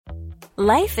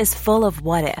Life is full of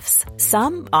what-ifs.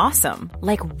 Some awesome,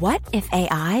 like what if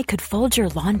AI could fold your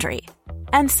laundry?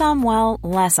 And some, well,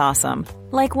 less awesome,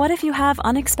 like what if you have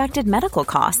unexpected medical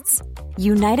costs?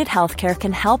 United Healthcare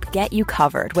can help get you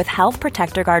covered with Health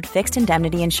Protector Guard fixed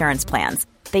indemnity insurance plans.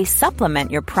 They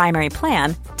supplement your primary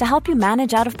plan to help you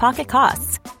manage out-of-pocket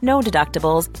costs. No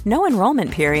deductibles, no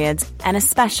enrollment periods, and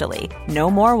especially no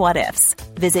more what-ifs.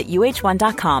 Visit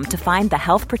uh1.com to find the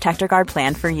Health Protector Guard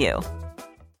plan for you.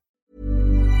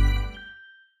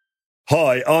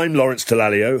 Hi, I'm Lawrence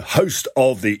Dallaglio, host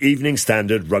of the Evening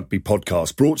Standard Rugby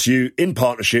Podcast, brought to you in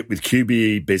partnership with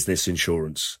QBE Business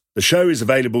Insurance. The show is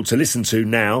available to listen to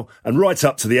now and right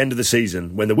up to the end of the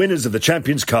season, when the winners of the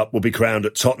Champions Cup will be crowned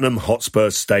at Tottenham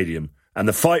Hotspur Stadium, and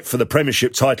the fight for the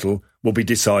Premiership title will be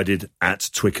decided at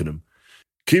Twickenham.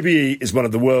 QBE is one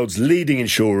of the world's leading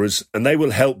insurers, and they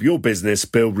will help your business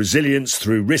build resilience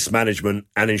through risk management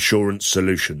and insurance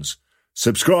solutions.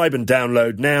 Subscribe and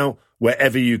download now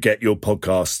wherever you get your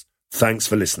podcasts. Thanks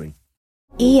for listening.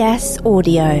 ES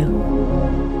Audio.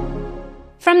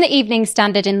 From the Evening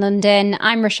Standard in London,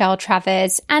 I'm Rochelle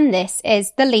Travers, and this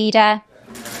is The Leader.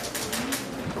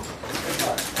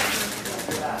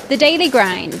 The Daily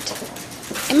Grind.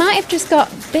 It might have just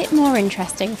got a bit more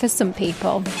interesting for some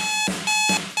people.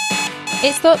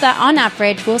 It's thought that on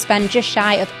average we'll spend just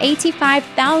shy of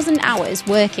 85,000 hours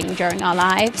working during our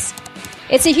lives.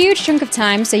 It's a huge chunk of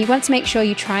time, so you want to make sure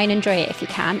you try and enjoy it if you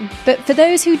can. But for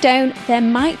those who don't, there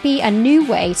might be a new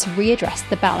way to readdress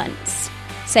the balance.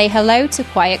 Say hello to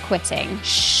quiet quitting.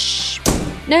 Shh.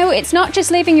 No, it's not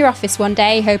just leaving your office one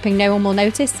day hoping no one will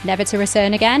notice, never to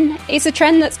return again. It's a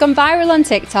trend that's gone viral on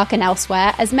TikTok and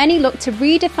elsewhere, as many look to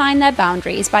redefine their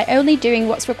boundaries by only doing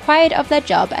what's required of their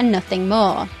job and nothing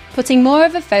more, putting more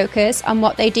of a focus on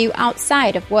what they do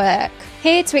outside of work.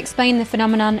 Here to explain the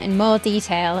phenomenon in more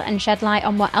detail and shed light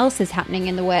on what else is happening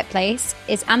in the workplace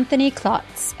is Anthony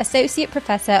Klotz, Associate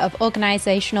Professor of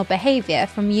Organisational Behaviour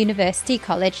from University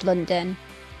College London.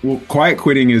 Well, quiet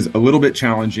quitting is a little bit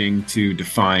challenging to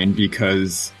define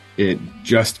because it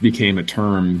just became a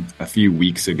term a few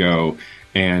weeks ago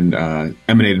and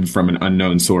emanated from an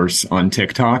unknown source on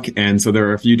TikTok. And so there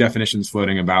are a few definitions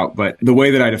floating about. But the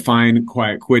way that I define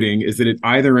quiet quitting is that it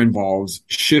either involves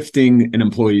shifting an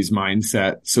employee's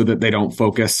mindset so that they don't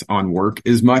focus on work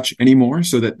as much anymore,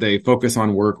 so that they focus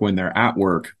on work when they're at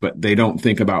work, but they don't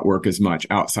think about work as much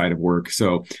outside of work.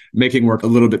 So making work a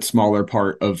little bit smaller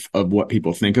part of what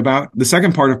people think about. The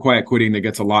second part of quiet quitting that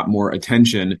gets a lot more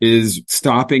attention is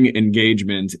stopping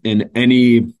engagement in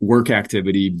any work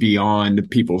activity beyond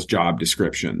people's job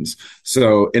descriptions.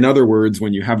 So in other words,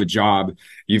 when you have a job,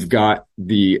 you've got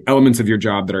the elements of your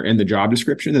job that are in the job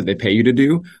description that they pay you to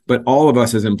do. But all of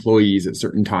us as employees at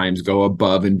certain times go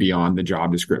above and beyond the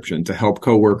job description to help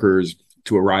coworkers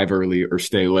to arrive early or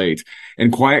stay late.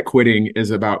 And quiet quitting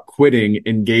is about quitting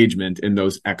engagement in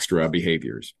those extra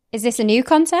behaviors. Is this a new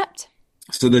concept?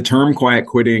 So the term quiet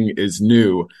quitting is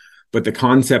new, but the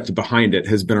concept behind it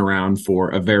has been around for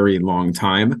a very long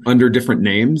time under different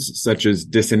names, such as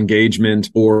disengagement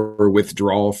or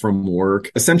withdrawal from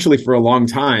work. Essentially, for a long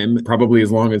time, probably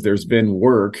as long as there's been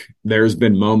work, there's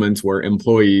been moments where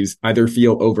employees either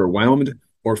feel overwhelmed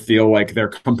or feel like their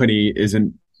company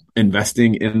isn't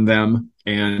investing in them.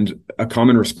 And a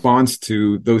common response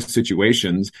to those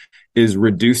situations is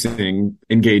reducing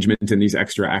engagement in these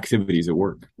extra activities at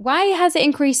work. Why has it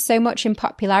increased so much in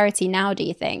popularity now, do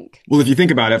you think? Well, if you think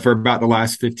about it, for about the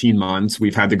last 15 months,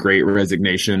 we've had the Great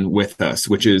Resignation with us,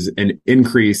 which is an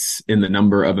increase in the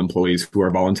number of employees who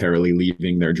are voluntarily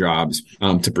leaving their jobs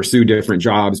to pursue different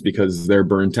jobs because they're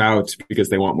burnt out, because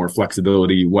they want more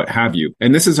flexibility, what have you.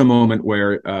 And this is a moment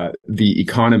where the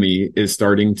economy is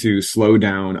starting to slow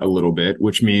down a little bit,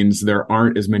 which means there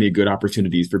aren't as many good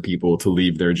opportunities for people to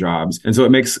leave their jobs. And so it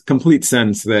makes complete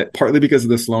sense that partly because of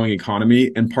the slowing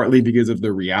economy and partly because of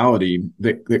the reality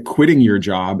that quitting your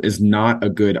job is not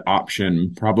a good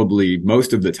option, probably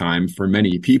most of the time for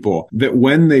many people, that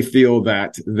when they feel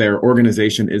that their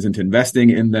organization isn't investing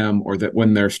in them or that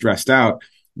when they're stressed out,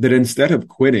 that instead of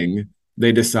quitting,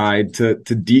 they decide to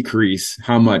decrease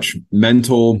how much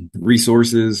mental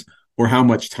resources or how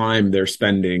much time they're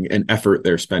spending and effort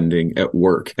they're spending at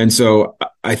work. And so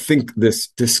I think this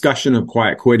discussion of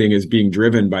quiet quitting is being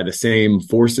driven by the same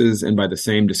forces and by the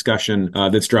same discussion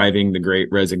that's driving the Great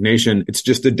Resignation. It's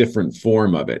just a different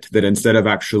form of it, that instead of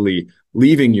actually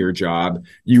leaving your job,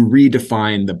 you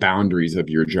redefine the boundaries of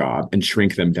your job and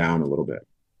shrink them down a little bit.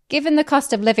 Given the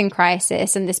cost of living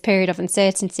crisis and this period of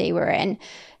uncertainty we're in,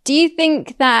 do you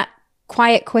think that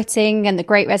quiet quitting and the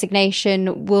Great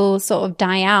Resignation will sort of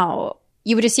die out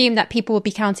you would assume that people would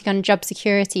be counting on job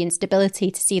security and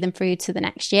stability to see them through to the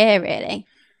next year, really.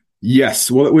 Yes.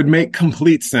 Well, it would make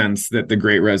complete sense that the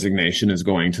Great Resignation is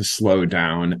going to slow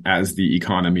down as the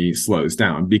economy slows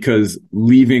down, because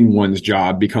leaving one's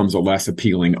job becomes a less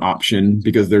appealing option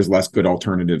because there's less good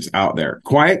alternatives out there.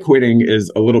 Quiet quitting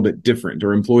is a little bit different,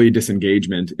 or employee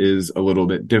disengagement is a little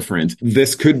bit different.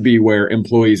 This could be where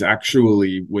employees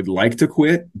actually would like to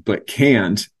quit, but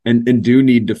can't, and do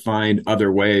need to find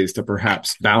other ways to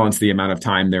perhaps balance the amount of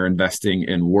time they're investing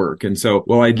in work. And so,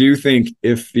 while I do think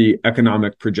if the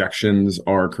economic projections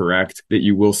are correct, that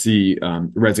you will see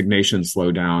resignation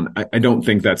slow down, I don't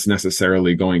think that's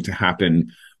necessarily going to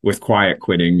happen with quiet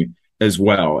quitting as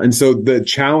well. And so the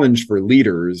challenge for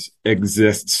leaders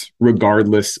exists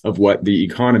regardless of what the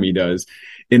economy does.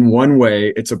 In one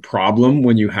way, it's a problem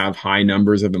when you have high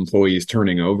numbers of employees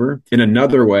turning over. In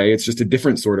another way, it's just a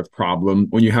different sort of problem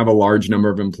when you have a large number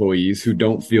of employees who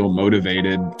don't feel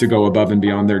motivated to go above and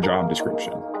beyond their job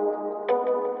description.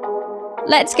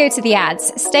 Let's go to the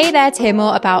ads. Stay there to hear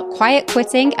more about quiet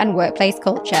quitting and workplace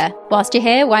culture. Whilst you're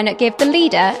here, why not give the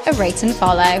leader a rate and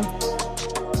follow?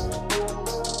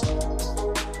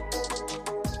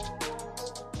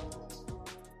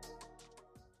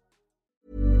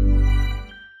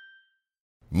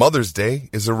 Mother's Day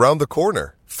is around the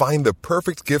corner. Find the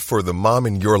perfect gift for the mom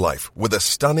in your life with a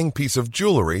stunning piece of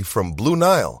jewelry from Blue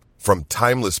Nile. From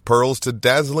timeless pearls to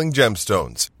dazzling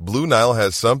gemstones, Blue Nile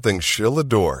has something she'll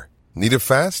adore. Need it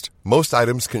fast? Most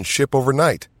items can ship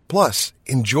overnight. Plus,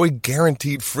 enjoy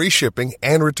guaranteed free shipping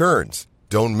and returns.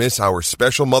 Don't miss our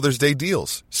special Mother's Day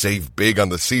deals. Save big on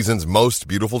the season's most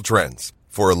beautiful trends.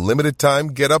 For a limited time,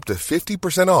 get up to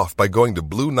 50% off by going to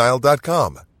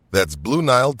BlueNile.com. That's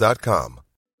BlueNile.com.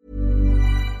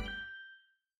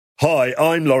 Hi,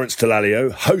 I'm Lawrence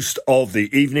Dallaglio, host of the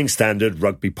Evening Standard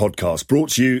Rugby Podcast, brought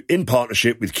to you in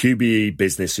partnership with QBE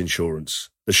Business Insurance.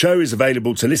 The show is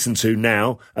available to listen to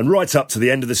now and right up to the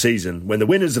end of the season, when the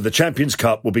winners of the Champions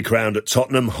Cup will be crowned at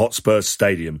Tottenham Hotspur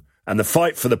Stadium, and the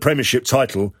fight for the Premiership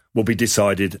title will be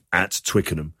decided at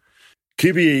Twickenham.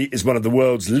 QBE is one of the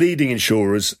world's leading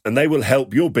insurers, and they will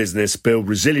help your business build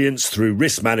resilience through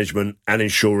risk management and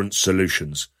insurance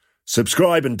solutions.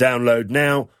 Subscribe and download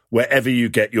now wherever you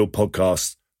get your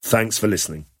podcasts. Thanks for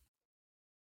listening.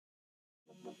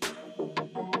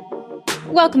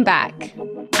 Welcome back.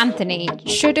 Anthony,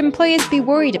 should employers be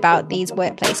worried about these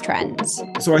workplace trends?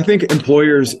 So I think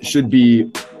employers should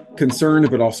be concerned,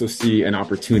 but also see an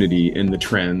opportunity in the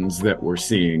trends that we're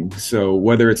seeing. So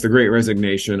whether it's the Great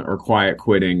Resignation or quiet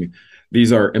quitting,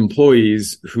 these are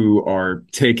employees who are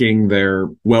taking their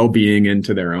well-being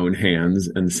into their own hands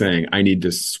and saying, I need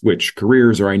to switch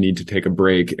careers, or I need to take a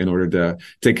break in order to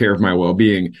take care of my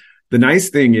well-being. The nice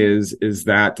thing is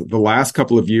that the last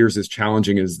couple of years, as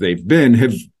challenging as they've been,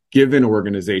 have given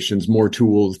organizations more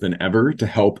tools than ever to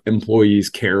help employees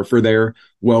care for their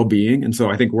well-being. And so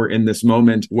I think we're in this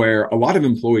moment where a lot of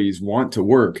employees want to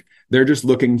work. They're just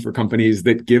looking for companies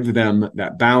that give them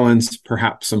that balance,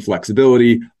 perhaps some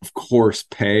flexibility, of course,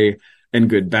 pay and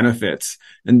good benefits.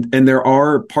 And there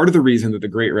are part of the reason that the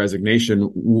Great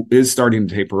Resignation is starting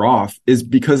to taper off is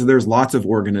because there's lots of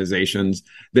organizations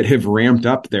that have ramped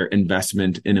up their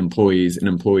investment in employees and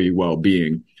employee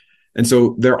well-being. And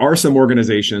so there are some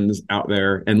organizations out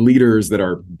there and leaders that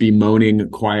are bemoaning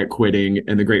quiet quitting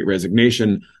and the Great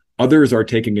Resignation. Others are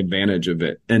taking advantage of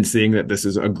it and seeing that this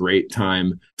is a great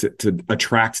time to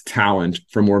attract talent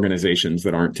from organizations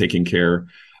that aren't taking care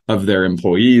of their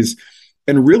employees.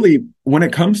 And really, when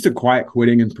it comes to quiet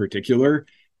quitting in particular,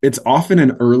 it's often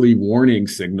an early warning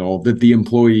signal that the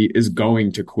employee is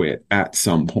going to quit at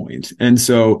some point. And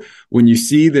so when you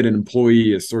see that an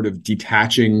employee is sort of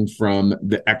detaching from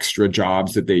the extra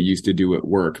jobs that they used to do at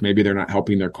work, maybe they're not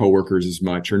helping their coworkers as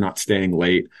much or not staying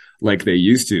late like they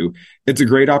used to, it's a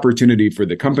great opportunity for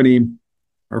the company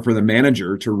or for the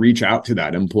manager to reach out to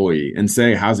that employee and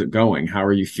say, how's it going? How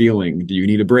are you feeling? Do you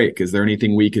need a break? Is there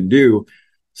anything we can do?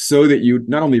 So that you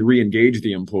not only re-engage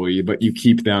the employee, but you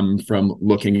keep them from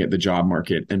looking at the job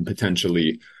market and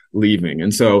potentially leaving.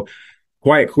 And so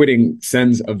quiet quitting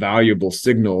sends a valuable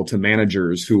signal to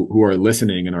managers who are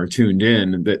listening and are tuned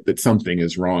in that something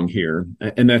is wrong here.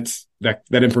 And that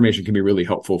information can be really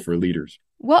helpful for leaders.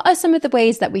 What are some of the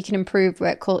ways that we can improve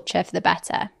work culture for the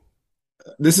better?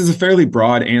 This is a fairly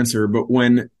broad answer, but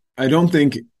when I don't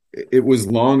think it was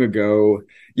long ago,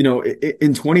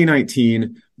 in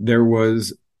 2019, there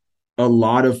was a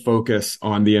lot of focus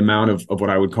on the amount of what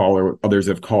I would call, or others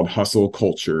have called, hustle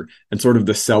culture, and sort of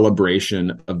the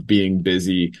celebration of being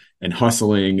busy and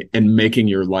hustling and making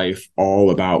your life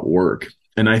all about work.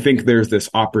 And I think there's this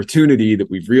opportunity that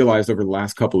we've realized over the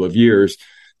last couple of years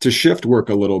to shift work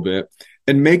a little bit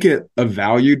and make it a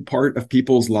valued part of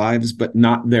people's lives, but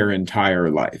not their entire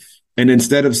life. And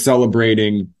instead of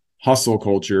celebrating hustle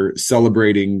culture,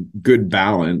 celebrating good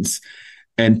balance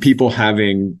and people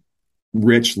having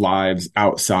rich lives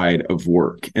outside of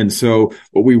work. And so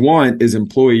what we want is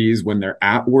employees, when they're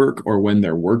at work or when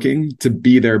they're working, to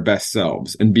be their best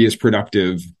selves and be as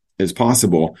productive as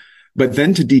possible, but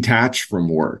then to detach from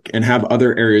work and have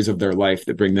other areas of their life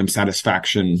that bring them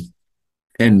satisfaction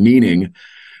and meaning.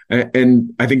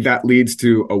 And I think that leads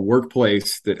to a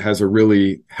workplace that has a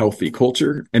really healthy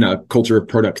culture and a culture of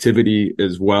productivity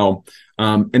as well.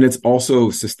 And it's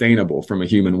also sustainable from a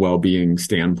human well-being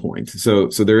standpoint. So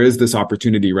there is this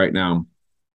opportunity right now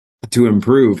to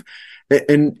improve.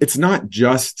 And it's not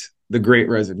just the Great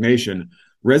Resignation.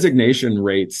 Resignation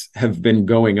rates have been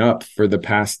going up for the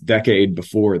past decade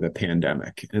before the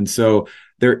pandemic. And so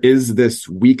there is this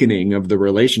weakening of the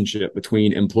relationship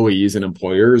between employees and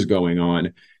employers going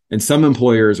on. And some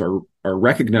employers are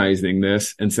recognizing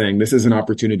this and saying, this is an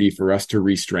opportunity for us to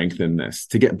re-strengthen this,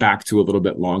 to get back to a little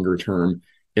bit longer term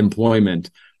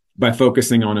employment by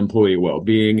focusing on employee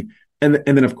well-being and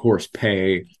then, of course,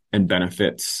 pay and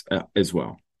benefits as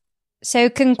well. So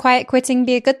can quiet quitting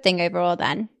be a good thing overall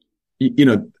then?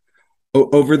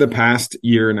 Over the past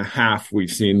year and a half,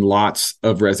 we've seen lots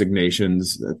of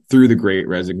resignations through the Great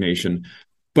Resignation.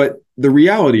 But the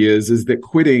reality is that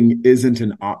quitting isn't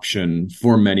an option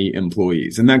for many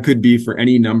employees. And that could be for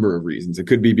any number of reasons. It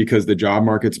could be because the job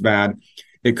market's bad.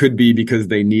 It could be because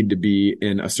they need to be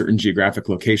in a certain geographic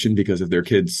location because of their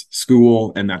kids'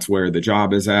 school, and that's where the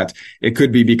job is at. It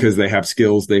could be because they have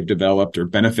skills they've developed or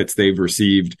benefits they've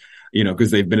received,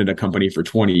 because they've been at a company for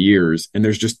 20 years and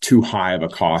there's just too high of a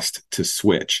cost to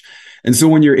switch. And so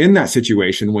when you're in that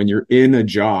situation, when you're in a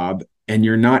job and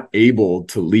you're not able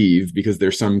to leave because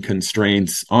there's some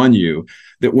constraints on you,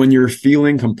 that when you're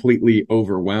feeling completely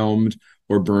overwhelmed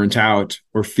or burnt out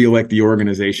or feel like the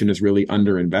organization is really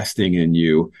underinvesting in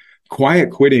you,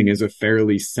 quiet quitting is a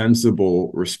fairly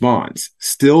sensible response.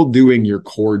 Still doing your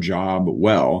core job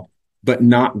well, but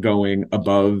not going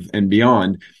above and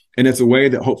beyond. And it's a way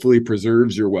that hopefully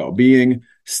preserves your well-being,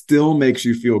 still makes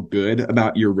you feel good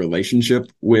about your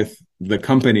relationship with the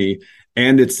company,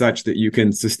 and it's such that you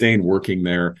can sustain working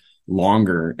there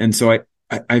longer. And so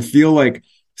I feel like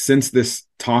since this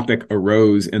topic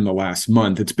arose in the last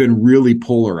month, it's been really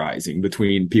polarizing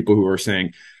between people who are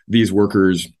saying these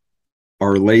workers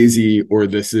are lazy or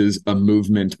this is a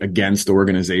movement against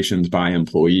organizations by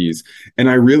employees. And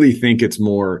I really think it's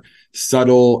more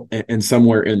subtle and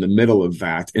somewhere in the middle of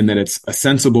that, in that it's a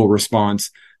sensible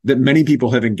response that many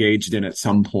people have engaged in at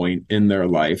some point in their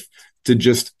life, to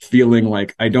just feeling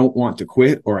like I don't want to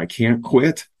quit or I can't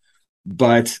quit,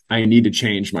 but I need to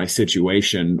change my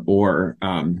situation or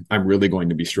I'm really going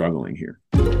to be struggling here.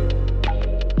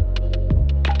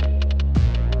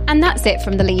 And that's it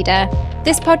from The Leader.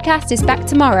 This podcast is back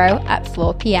tomorrow at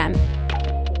 4 p.m.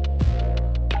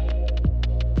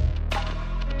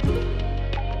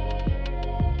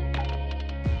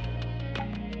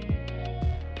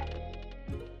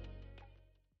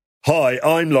 Hi,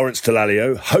 I'm Lawrence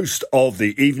Dallaglio, host of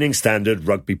the Evening Standard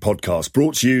Rugby Podcast,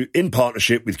 brought to you in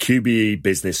partnership with QBE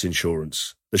Business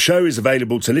Insurance. The show is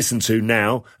available to listen to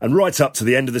now and right up to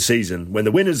the end of the season, when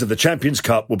the winners of the Champions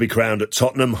Cup will be crowned at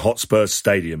Tottenham Hotspur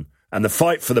Stadium, and the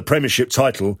fight for the Premiership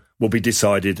title will be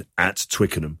decided at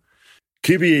Twickenham.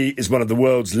 QBE is one of the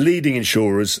world's leading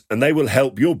insurers, and they will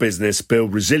help your business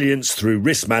build resilience through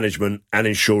risk management and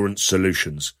insurance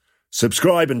solutions.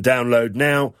 Subscribe and download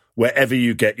now wherever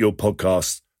you get your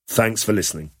podcasts. Thanks for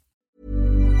listening.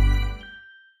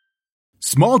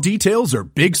 Small details are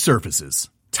big surfaces.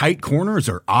 Tight corners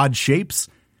are odd shapes.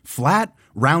 Flat,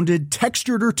 rounded,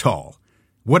 textured, or tall.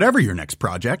 Whatever your next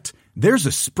project, there's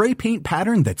a spray paint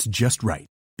pattern that's just right.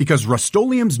 Because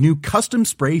Rust-Oleum's new Custom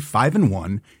Spray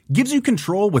 5-in-1 gives you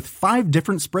control with 5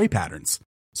 different spray patterns.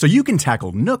 So you can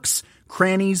tackle nooks,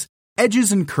 crannies,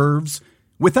 edges, and curves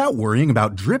without worrying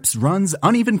about drips, runs,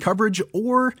 uneven coverage,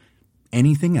 or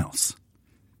anything else.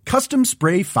 Custom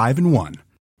Spray 5-in-1.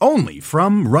 Only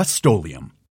from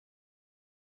Rust-Oleum.